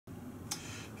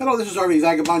Hello, this is RV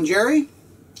Vagabond Jerry,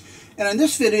 and in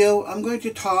this video I'm going to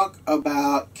talk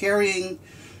about carrying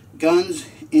guns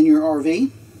in your RV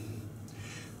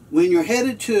when you're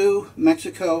headed to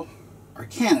Mexico or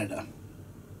Canada.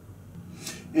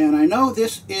 And I know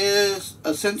this is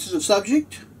a sensitive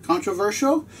subject,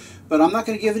 controversial, but I'm not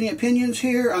going to give any opinions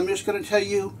here. I'm just going to tell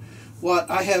you what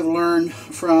I have learned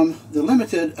from the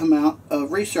limited amount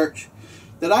of research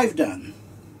that I've done.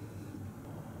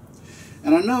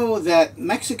 And I know that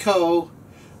Mexico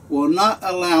will not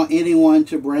allow anyone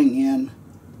to bring in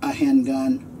a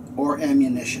handgun or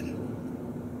ammunition.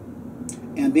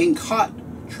 And being caught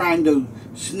trying to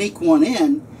sneak one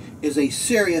in is a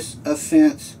serious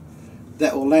offense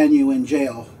that will land you in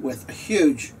jail with a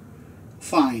huge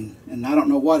fine. And I don't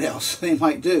know what else they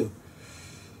might do.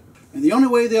 And the only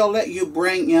way they'll let you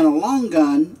bring in a long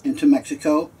gun into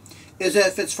Mexico is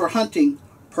if it's for hunting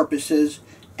purposes,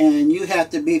 and you have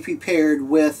to be prepared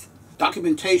with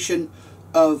documentation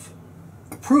of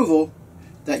approval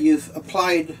that you've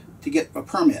applied to get a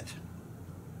permit.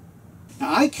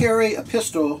 Now, I carry a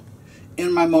pistol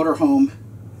in my motorhome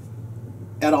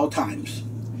at all times.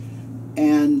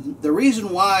 And the reason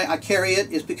why I carry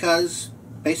it is because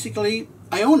basically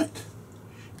I own it.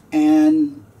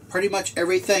 And pretty much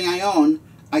everything I own,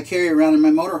 I carry around in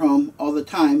my motorhome all the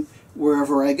time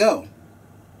wherever I go.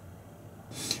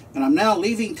 And I'm now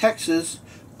leaving Texas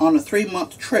on a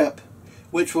 3-month trip,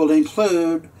 which will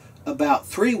include about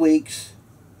 3 weeks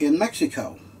in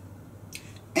Mexico.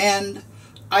 And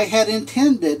I had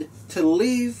intended to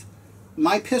leave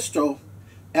my pistol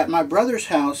at my brother's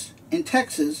house in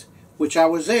Texas, which I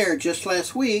was there just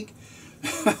last week,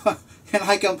 and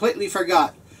I completely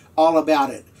forgot all about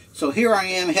it. So here I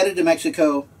am headed to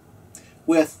Mexico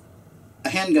with a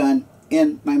handgun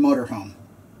in my motorhome,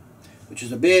 which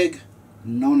is a big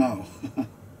no.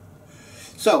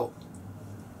 So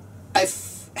I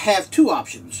have two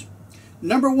options.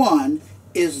 Number one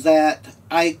is that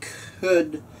I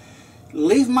could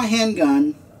leave my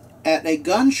handgun at a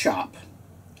gun shop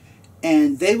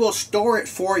and they will store it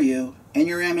for you and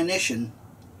your ammunition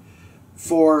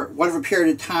for whatever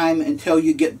period of time until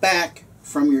you get back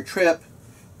from your trip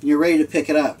and you're ready to pick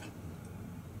it up.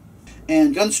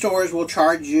 And gun stores will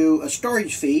charge you a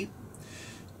storage fee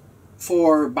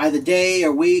for by the day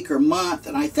or week or month,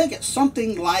 and I think it's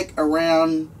something like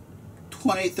around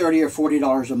 $20, $30, or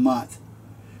 $40 a month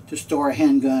to store a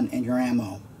handgun and your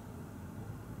ammo.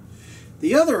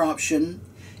 The other option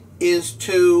is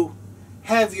to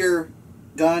have your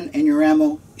gun and your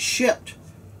ammo shipped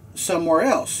somewhere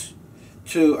else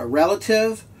to a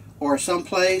relative or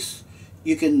someplace.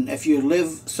 You can, if you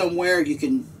live somewhere, you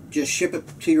can just ship it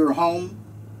to your home,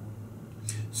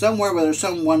 somewhere where there's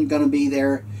someone going to be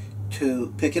there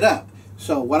to pick it up.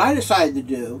 So what I decided to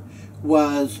do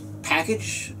was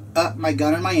package up my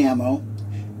gun and my ammo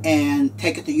and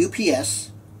take it to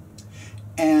UPS,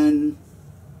 and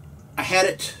I had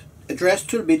it addressed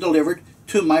to be delivered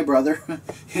to my brother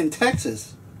in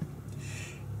Texas,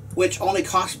 which only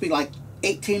cost me like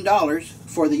 $18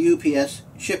 for the UPS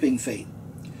shipping fee.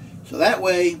 So that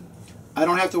way I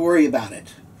don't have to worry about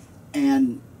it.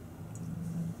 And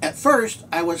at first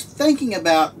I was thinking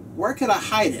about where could I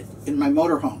hide it in my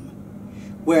motorhome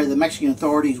where the Mexican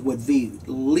authorities would be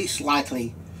least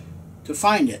likely to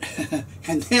find it.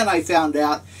 And then I found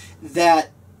out that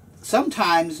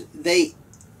sometimes they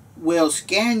will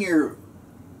scan your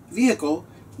vehicle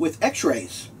with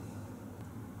x-rays.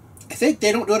 I think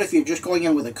they don't do it if you're just going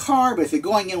in with a car, but if you're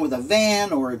going in with a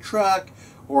van or a truck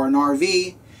or an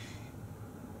RV,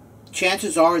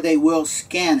 chances are they will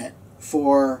scan it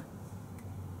for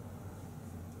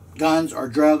guns or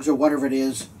drugs or whatever it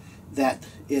is that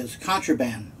is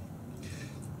contraband.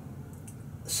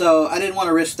 So I didn't want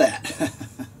to risk that.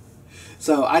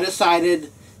 So I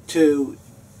decided to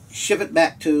ship it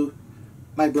back to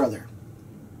my brother.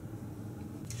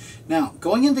 Now,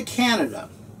 going into Canada,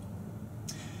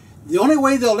 the only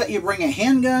way they'll let you bring a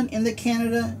handgun into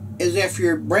Canada is if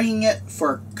you're bringing it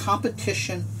for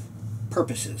competition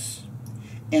purposes.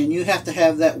 And you have to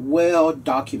have that well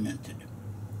documented.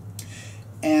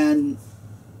 And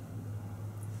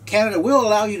Canada will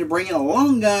allow you to bring in a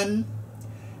long gun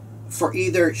for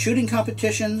either shooting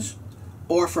competitions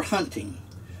or for hunting.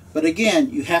 But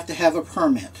again, you have to have a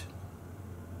permit.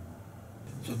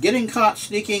 So getting caught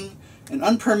sneaking an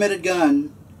unpermitted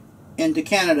gun into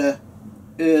Canada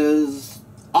is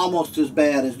almost as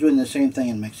bad as doing the same thing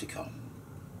in Mexico.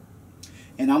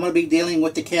 And I'm going to be dealing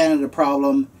with the Canada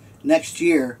problem next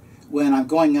year when I'm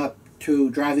going up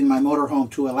to driving my motorhome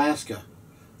to Alaska.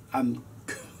 I'm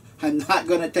not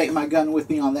going to take my gun with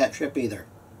me on that trip either.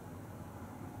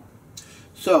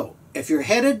 So, if you're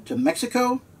headed to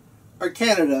Mexico or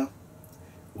Canada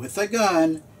with a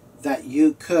gun that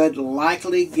you could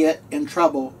likely get in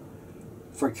trouble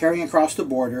for carrying across the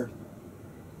border,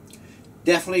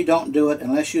 definitely don't do it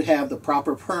unless you have the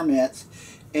proper permits.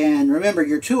 And remember,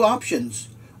 your two options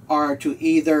are to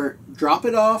either drop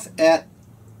it off at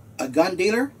a gun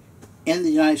dealer in the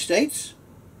United States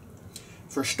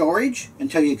for storage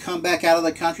until you come back out of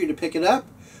the country to pick it up,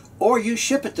 or you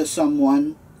ship it to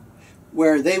someone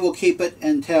where they will keep it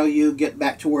until you get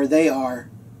back to where they are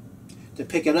to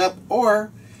pick it up,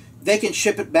 or they can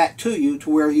ship it back to you to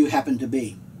where you happen to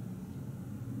be.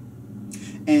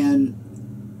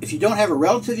 And if you don't have a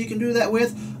relative you can do that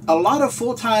with, a lot of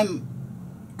full-time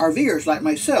RVers like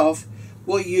myself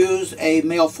will use a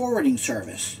mail forwarding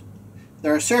service.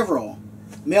 There are several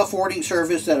mail forwarding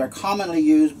services that are commonly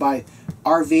used by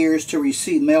RVers to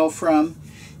receive mail from.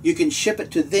 You can ship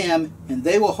it to them and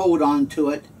they will hold on to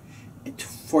it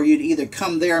for you to either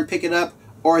come there and pick it up,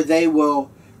 or they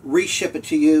will reship it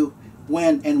to you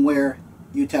when and where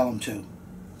you tell them to.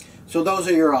 So those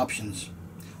are your options.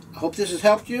 I hope this has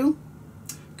helped you.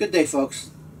 Good day,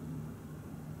 folks.